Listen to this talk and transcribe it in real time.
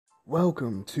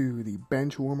Welcome to the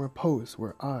Benchwarmer Post,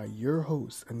 where I, your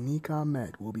host, Anik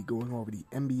Ahmed, will be going over the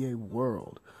NBA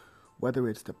world. Whether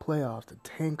it's the playoffs, the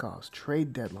tank-offs,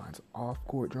 trade deadlines,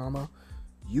 off-court drama,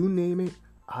 you name it,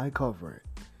 I cover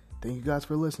it. Thank you guys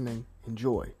for listening.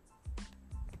 Enjoy.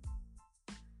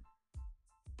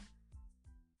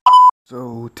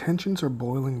 So, tensions are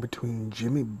boiling between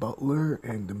Jimmy Butler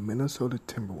and the Minnesota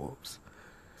Timberwolves.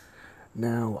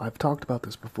 Now, I've talked about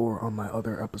this before on my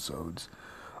other episodes,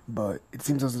 but it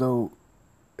seems as though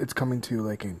it's coming to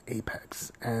like an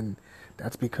apex, and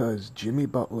that's because Jimmy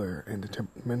Butler and the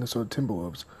Minnesota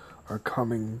Timberwolves are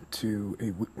coming to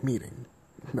a meeting.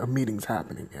 A meeting's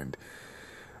happening, and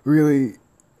really,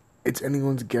 it's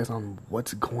anyone's guess on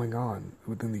what's going on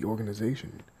within the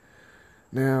organization.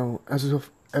 Now, as if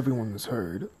everyone has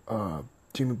heard,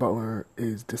 Jimmy Butler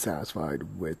is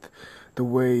dissatisfied with the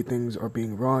way things are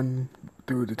being run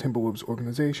through the Timberwolves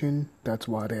organization. That's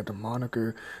why they have the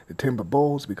moniker the Timber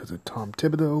Bulls, because of Tom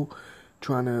Thibodeau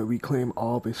trying to reclaim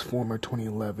all of his former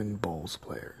 2011 Bulls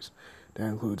players. That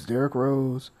includes Derrick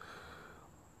Rose,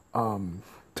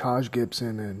 Taj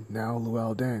Gibson, and now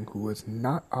Luol Deng, who has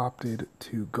not opted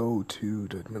to go to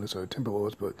the Minnesota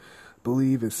Timberwolves, but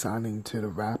believe is signing to the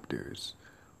Raptors,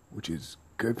 which is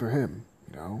good for him.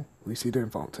 You know, at least he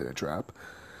didn't fall into the trap.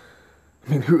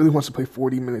 I mean, he really wants to play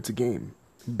 40 minutes a game,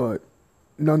 but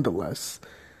nonetheless,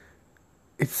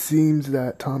 it seems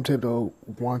that Tom Thibodeau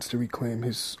wants to reclaim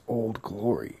his old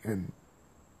glory, and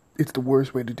it's the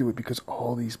worst way to do it because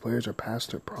all these players are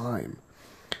past their prime.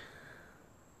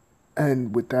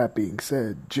 And with that being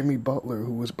said, Jimmy Butler,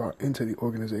 who was brought into the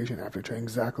organization after trading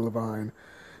Zach LaVine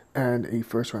and a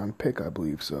first-round pick, I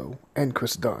believe so, and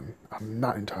Chris Dunn. I'm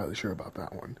not entirely sure about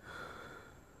that one.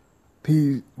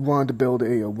 He wanted to build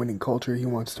a winning culture. He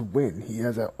wants to win. He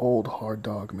has that old hard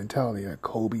dog mentality that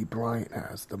Kobe Bryant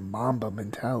has, the Mamba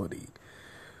mentality.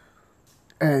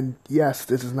 And yes,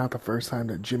 this is not the first time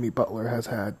that Jimmy Butler has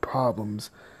had problems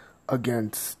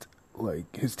against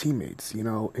like his teammates. You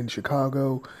know, in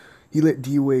Chicago, he let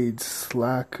D-Wade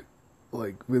slack,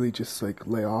 like really just like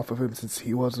lay off of him since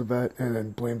he was a vet, and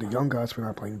then blamed the young guys for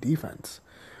not playing defense.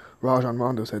 Rajon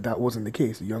Rondo said that wasn't the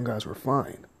case. The young guys were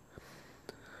fine.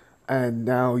 And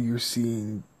now you're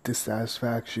seeing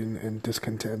dissatisfaction and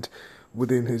discontent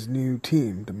within his new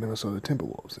team, the Minnesota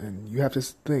Timberwolves. And you have to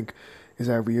think, is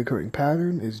that a reoccurring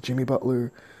pattern? Is Jimmy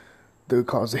Butler the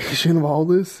causation of all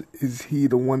this? Is he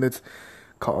the one that's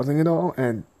causing it all?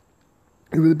 And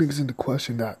it really brings into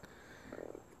question that,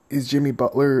 is Jimmy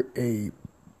Butler is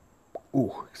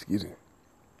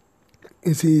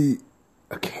he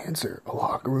a cancer, a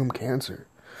locker room cancer?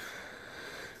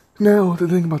 Now, the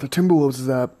thing about the Timberwolves is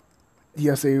that,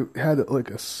 yes, they had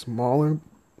like a smaller,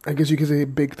 I guess you could say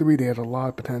big three. They had a lot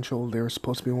of potential. They were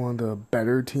supposed to be one of the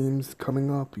better teams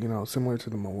coming up, you know, similar to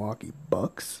the Milwaukee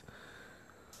Bucks.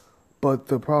 But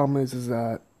the problem is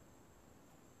that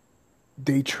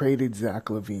they traded Zach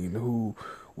LaVine, who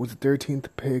was the 13th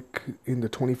pick in the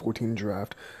 2014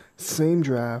 draft. Same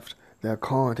draft that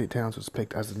Karl-Anthony Towns was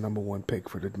picked as the number one pick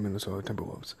for the Minnesota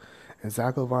Timberwolves. And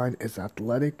Zach LaVine is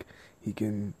athletic. He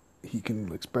can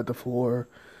like spread the floor.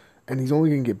 And he's only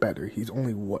going to get better. He's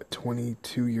only,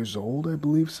 22 years old, I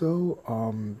believe so?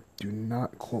 Do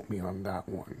not quote me on that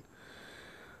one.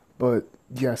 But,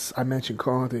 yes, I mentioned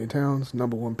Karl-Anthony Towns,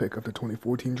 number one pick of the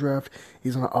 2014 draft.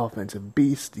 He's an offensive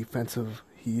beast, defensive,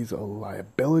 he's a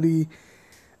liability.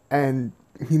 And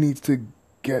he needs to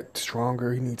get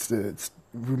stronger. He needs to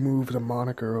remove the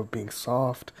moniker of being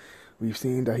soft. We've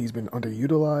seen that he's been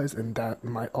underutilized, and that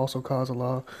might also cause a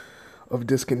lot of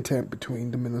discontent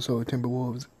between the Minnesota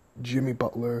Timberwolves, Jimmy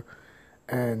Butler,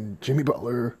 and Jimmy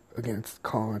Butler against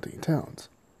Karl-Anthony Towns.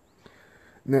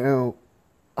 Now,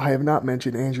 I have not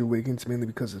mentioned Andrew Wiggins mainly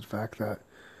because of the fact that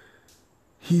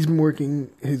he's been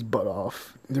working his butt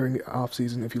off during the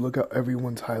offseason. If you look at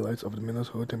everyone's highlights of the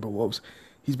Minnesota Timberwolves,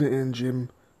 he's been in the gym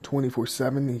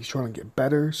 24/7. He's trying to get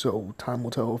better, so time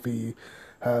will tell if he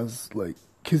has,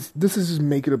 because this is his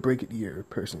make it or break it year,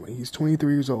 personally. He's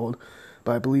 23 years old,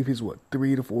 but I believe he's,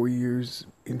 3 to 4 years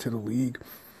into the league.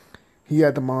 He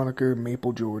had the moniker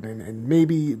Maple Jordan, and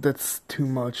maybe that's too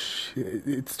much.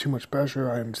 It's too much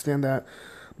pressure, I understand that.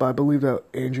 But I believe that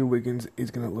Andrew Wiggins is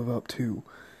going to live up to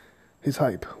his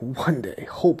hype one day,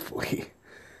 hopefully.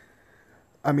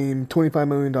 I mean, $25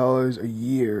 million a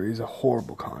year is a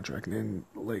horrible contract, and,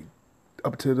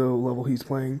 up to the level he's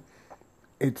playing,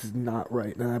 it's not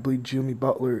right. And I believe Jimmy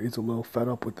Butler is a little fed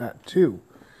up with that, too.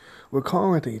 With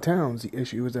Karl-Anthony Towns, the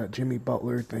issue is that Jimmy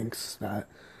Butler thinks that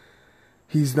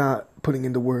he's not putting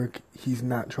in the work. He's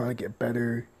not trying to get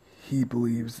better. He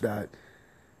believes that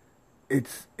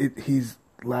he's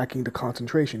lacking the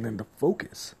concentration and the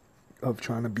focus. of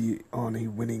trying to be on a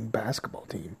winning basketball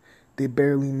team. They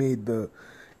barely made the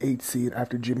 8th seed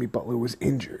after Jimmy Butler was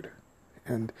injured.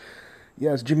 And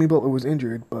yes, Jimmy Butler was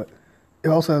injured, but it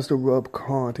also has to rub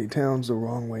Karl-Anthony Towns the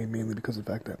wrong way, mainly because of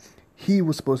the fact that he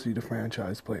was supposed to be the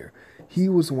franchise player. He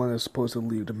was the one that was supposed to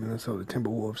lead the Minnesota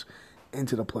Timberwolves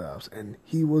into the playoffs, and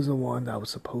he was the one that was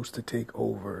supposed to take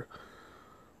over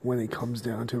when it comes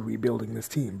down to rebuilding this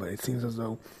team. But it seems as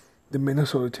though the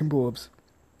Minnesota Timberwolves,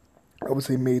 I would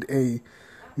say, made a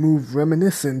move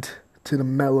reminiscent to the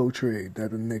Melo trade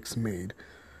that the Knicks made,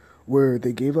 where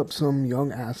they gave up some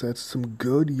young assets, some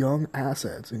good young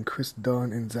assets, in Chris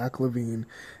Dunn and Zach LaVine,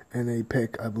 and a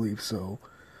pick, I believe so,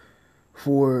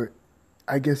 for,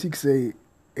 I guess you could say,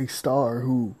 a star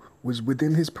who was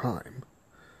within his prime,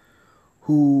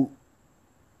 who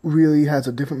really has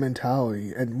a different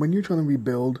mentality. And when you're trying to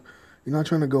rebuild, you're not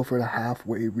trying to go for the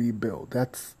halfway rebuild.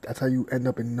 That's how you end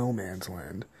up in no man's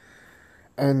land.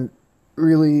 And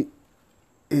really,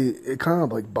 it kind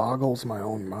of like boggles my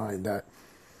own mind that,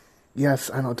 yes,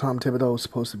 I know Tom Thibodeau is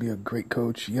supposed to be a great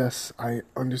coach. Yes, I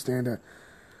understand that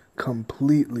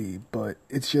completely, but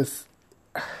it's just,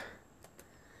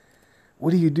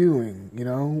 what are you doing, you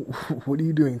know? What are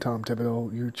you doing, Tom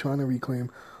Thibodeau? You're trying to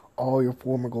reclaim all your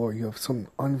former glory. You have some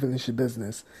unfinished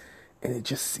business, and it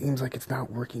just seems like it's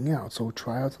not working out. So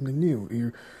try out something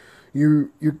new.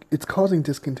 It's causing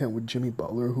discontent with Jimmy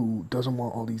Butler, who doesn't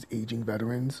want all these aging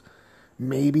veterans.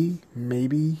 Maybe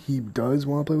he does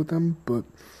want to play with them, but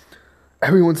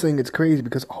everyone's saying it's crazy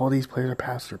because all these players are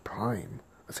past their prime.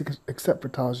 I think except for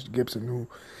Taj Gibson, who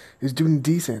is doing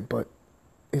decent, but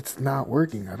it's not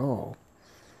working at all.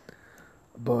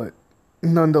 But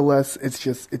nonetheless,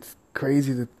 it's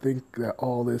crazy to think that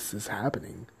all this is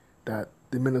happening, that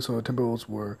the Minnesota Timberwolves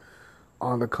were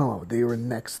on the come up. They were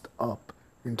next up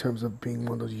in terms of being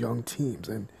one of those young teams,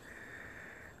 and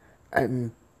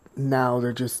now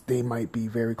they might be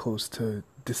very close to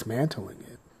dismantling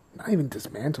it. Not even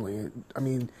dismantling it. I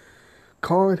mean,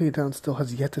 Karl-Anthony Towns still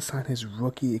has yet to sign his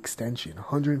rookie extension.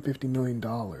 $150 million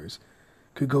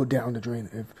could go down the drain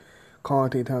if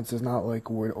Karl-Anthony Towns does not like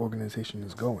where the organization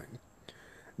is going.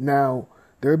 Now,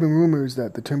 there have been rumors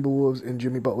that the Timberwolves and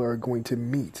Jimmy Butler are going to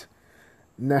meet.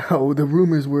 Now, the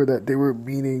rumors were that they were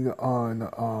meeting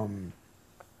on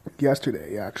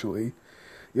yesterday, actually.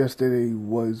 Yesterday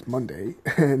was Monday,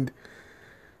 and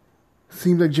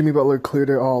seems like Jimmy Butler cleared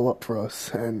it all up for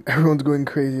us, and everyone's going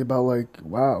crazy about, like,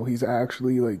 wow, he's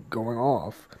actually, like, going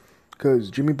off. Because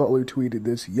Jimmy Butler tweeted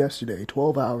this yesterday,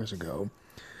 12 hours ago,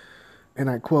 and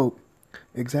I quote,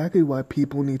 "Exactly why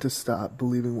people need to stop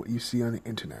believing what you see on the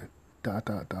internet. ...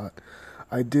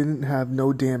 I didn't have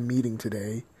no damn meeting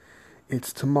today.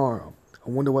 It's tomorrow. I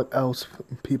wonder what else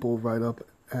people write up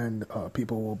and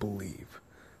people will believe."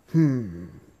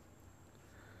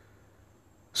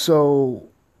 So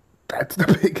that's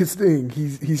the biggest thing.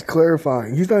 He's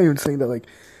clarifying. He's not even saying that like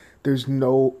there's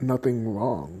nothing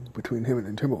wrong between him and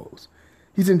the Timberwolves.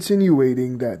 He's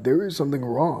insinuating that there is something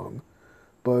wrong,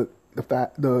 but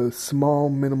the small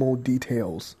minimal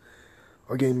details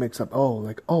are getting mixed up. Oh,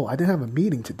 I didn't have a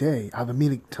meeting today. I have a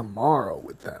meeting tomorrow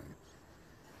with them.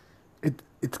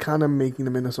 It's kind of making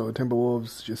the Minnesota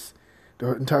Timberwolves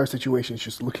the entire situation is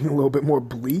just looking a little bit more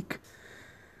bleak.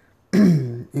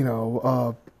 Jimmy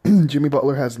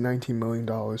Butler has $19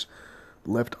 million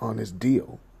left on his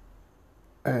deal.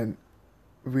 And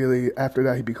really, after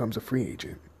that, he becomes a free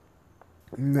agent.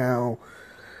 Now,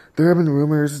 there have been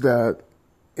rumors that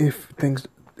if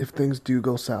things do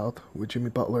go south with Jimmy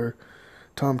Butler,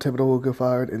 Tom Thibodeau will get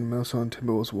fired, and Minnesota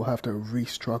Timberwolves will have to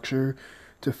restructure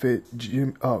to fit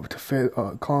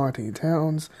Karl-Anthony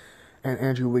Towns and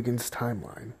Andrew Wiggins'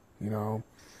 timeline.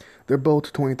 They're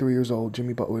both 23 years old.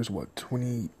 Jimmy Butler's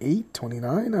 28,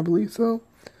 29, I believe so.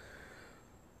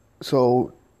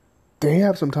 So they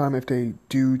have some time if they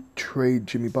do trade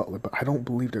Jimmy Butler, but I don't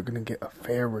believe they're going to get a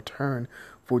fair return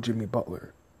for Jimmy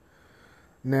Butler.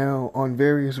 Now, on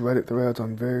various Reddit threads,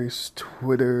 on various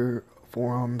Twitter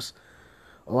forums,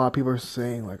 a lot of people are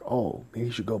saying, like, oh, maybe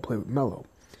he should go play with Melo.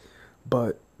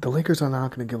 But the Lakers are not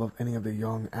going to give up any of their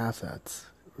young assets,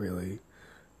 really.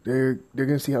 They're going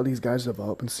to see how these guys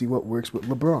develop and see what works with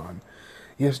LeBron.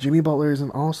 Yes, Jimmy Butler is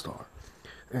an all-star.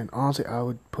 And honestly, I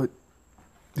would put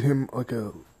him like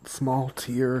a small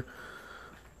tier,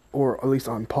 or at least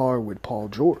on par with Paul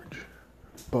George.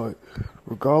 But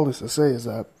regardless, I say is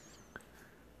that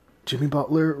Jimmy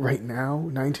Butler, right now,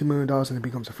 $19 million and he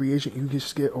becomes a free agent, you can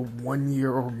just get a 1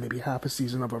 year or maybe half a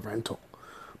season of a rental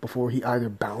before he either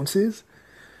bounces,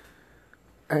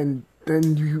 and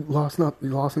then you lost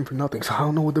him for nothing. So I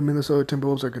don't know what the Minnesota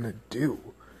Timberwolves are going to do.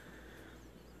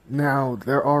 Now,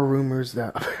 there are rumors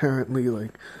that apparently,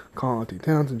 like, Karl-Anthony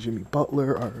Towns and Jimmy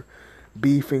Butler are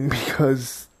beefing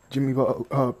because Jimmy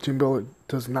Butler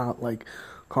does not like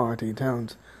Karl-Anthony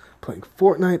Towns playing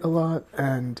Fortnite a lot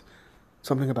and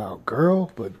something about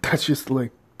girl, but that's just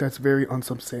like, that's very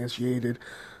unsubstantiated.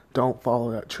 Don't follow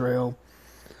that trail.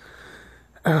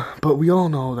 But we all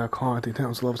know that Karl-Anthony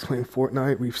Towns loves playing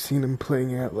Fortnite. We've seen him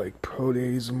playing at like pro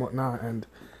days and whatnot, and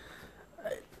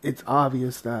it's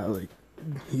obvious that like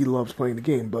he loves playing the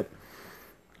game. But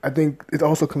I think it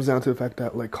also comes down to the fact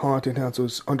that like Karl-Anthony Towns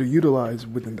was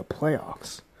underutilized within the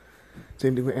playoffs.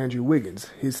 Same thing with Andrew Wiggins.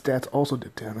 His stats also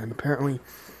dipped down, and apparently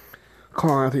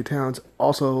Karl-Anthony Towns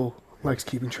also likes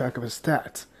keeping track of his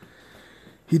stats.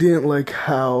 He didn't like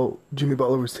how Jimmy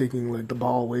Butler was taking like the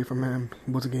ball away from him.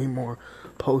 He wasn't getting more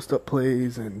post-up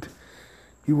plays, and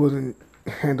he wasn't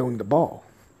handling the ball.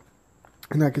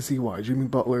 And I can see why. Jimmy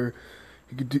Butler,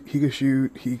 he could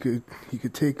shoot, he could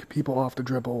take people off the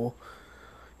dribble,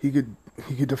 he could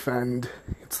defend.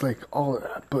 It's like all of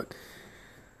that, but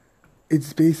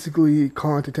it's basically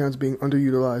Karl-Anthony Towns being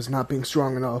underutilized, not being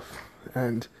strong enough,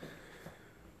 and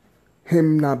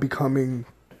him not becoming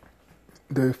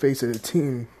the face of the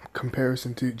team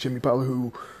comparison to Jimmy Butler,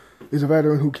 who is a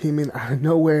veteran who came in out of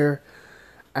nowhere,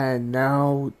 and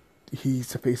now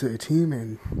he's the face of the team,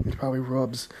 and he probably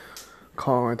rubs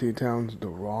Karl-Anthony Towns the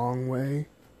wrong way.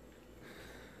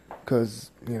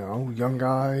 Because, you know, young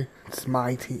guy, it's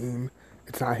my team.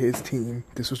 It's not his team.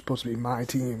 This was supposed to be my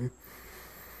team.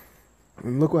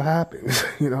 And look what happens.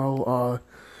 They're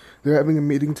having a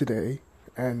meeting today,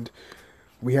 and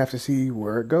we have to see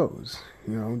where it goes.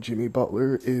 You know, Jimmy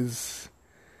Butler he's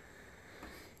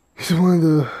one of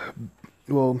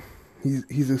the,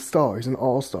 he's a star. He's an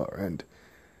all-star, and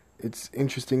it's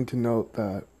interesting to note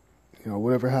that, you know,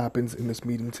 whatever happens in this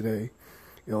meeting today,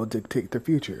 it'll dictate their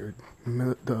future.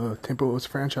 The Timberwolves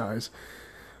franchise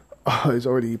is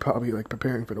already probably like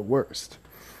preparing for the worst.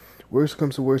 Worst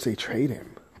comes to worst, they trade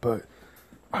him, but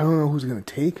I don't know who's gonna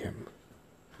take him.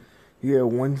 You get a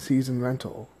 1-season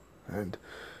rental, and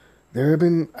there have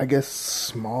been, I guess,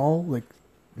 small, like,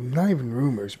 not even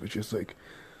rumors, but just like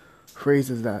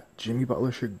phrases that Jimmy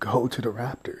Butler should go to the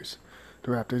Raptors.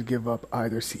 The Raptors give up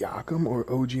either Siakam or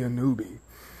OG Anunoby.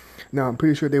 Now, I'm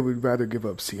pretty sure they would rather give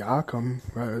up Siakam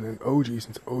rather than OG,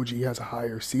 since OG has a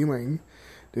higher ceiling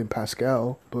than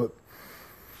Pascal. But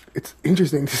it's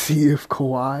interesting to see if the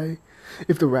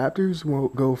Raptors will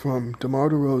go from DeMar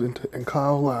DeRozan and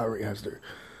Kyle Lowry as their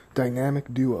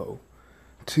dynamic duo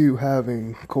to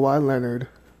having Kawhi Leonard,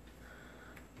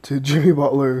 to Jimmy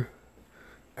Butler,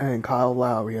 and Kyle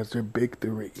Lowry as their big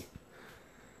three.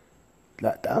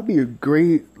 That would be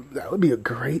a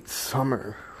great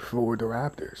summer for the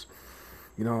Raptors.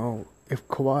 You know, if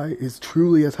Kawhi is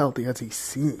truly as healthy as he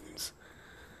seems,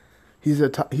 he's a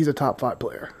top 5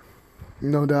 player.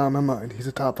 No doubt in my mind, he's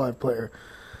a top 5 player.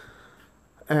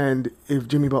 And if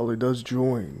Jimmy Butler does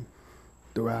join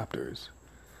the Raptors,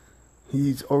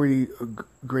 he's already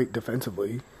great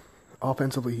defensively.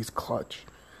 Offensively, he's clutch.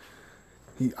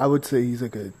 I would say he's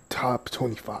like a top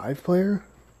 25 player.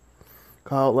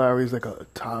 Kyle Lowry is like a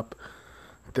top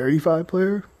 35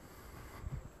 player.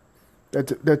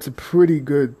 That's a pretty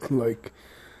good like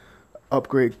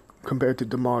upgrade compared to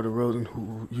DeMar DeRozan,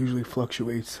 who usually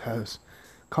fluctuates, has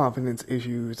confidence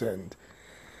issues, and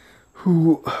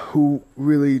who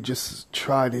really just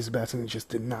tried his best and it just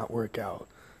did not work out.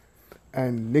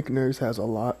 And Nick Nurse has a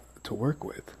lot to work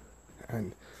with,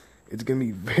 and it's going to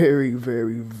be very,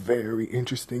 very, very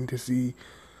interesting to see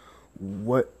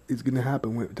what is going to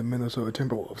happen with the Minnesota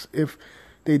Timberwolves. If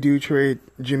they do trade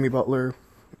Jimmy Butler,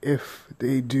 if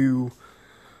they do,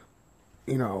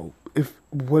 if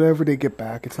whatever they get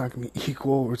back, it's not going to be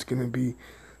equal, or it's going to be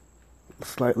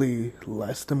slightly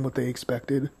less than what they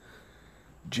expected,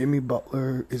 Jimmy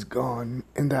Butler is gone,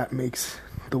 and that makes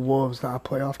the Wolves not a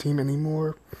playoff team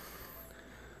anymore.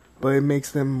 But it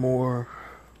makes them more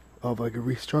of like a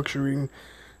restructuring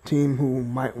team who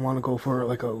might want to go for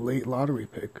like a late lottery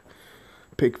pick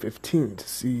 15, to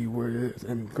see where it is.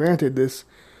 And granted, this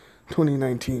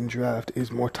 2019 draft is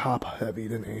more top heavy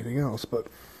than anything else, but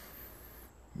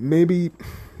maybe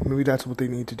that's what they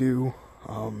need to do.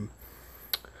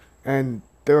 And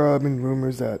there have been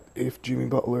rumors that if Jimmy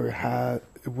Butler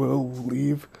will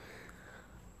leave,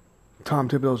 Tom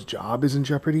Thibodeau's job is in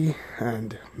jeopardy,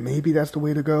 and maybe that's the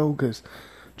way to go, because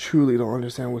truly don't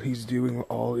understand what he's doing with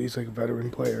all these like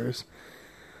veteran players.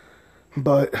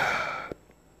 But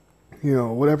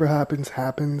whatever happens.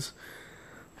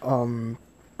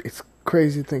 It's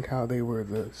crazy to think how they were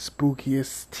the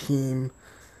spookiest team,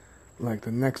 like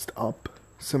the next up,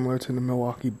 similar to the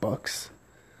Milwaukee Bucks,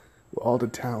 with all the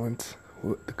talent,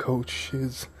 with the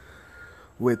coaches,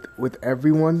 with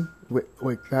everyone,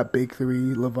 with that big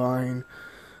three, Levine,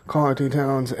 Karl-Anthony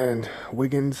Towns, and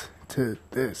Wiggins, to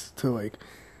this, to like,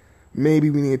 maybe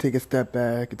we need to take a step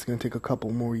back. It's going to take a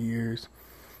couple more years.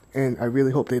 And I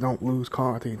really hope they don't lose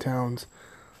Karl-Anthony Towns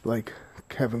like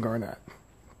Kevin Garnett.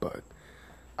 But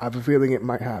I have a feeling it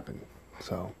might happen.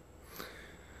 So,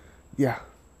 yeah.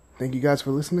 Thank you guys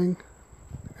for listening.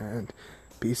 And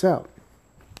peace out.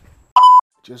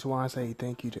 Just want to say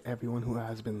thank you to everyone who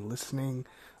has been listening.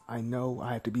 I know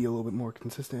I have to be a little bit more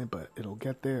consistent, but it'll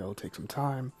get there. It'll take some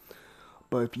time.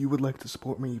 But if you would like to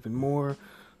support me even more,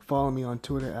 follow me on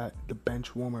Twitter at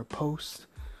TheBenchWarmerPost.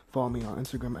 Follow me on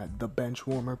Instagram at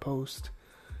TheBenchWarmerPost.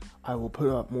 I will put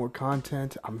up more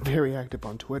content. I'm very active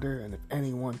on Twitter, and if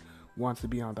anyone wants to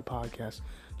be on the podcast,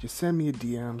 just send me a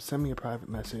DM, send me a private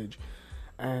message,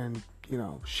 and,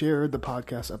 share the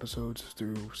podcast episodes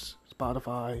through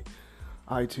Spotify,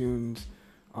 iTunes,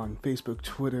 on Facebook,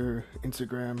 Twitter,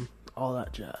 Instagram, all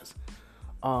that jazz.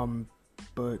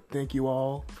 But thank you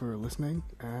all for listening,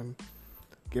 and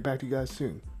get back to you guys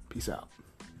soon. Peace out.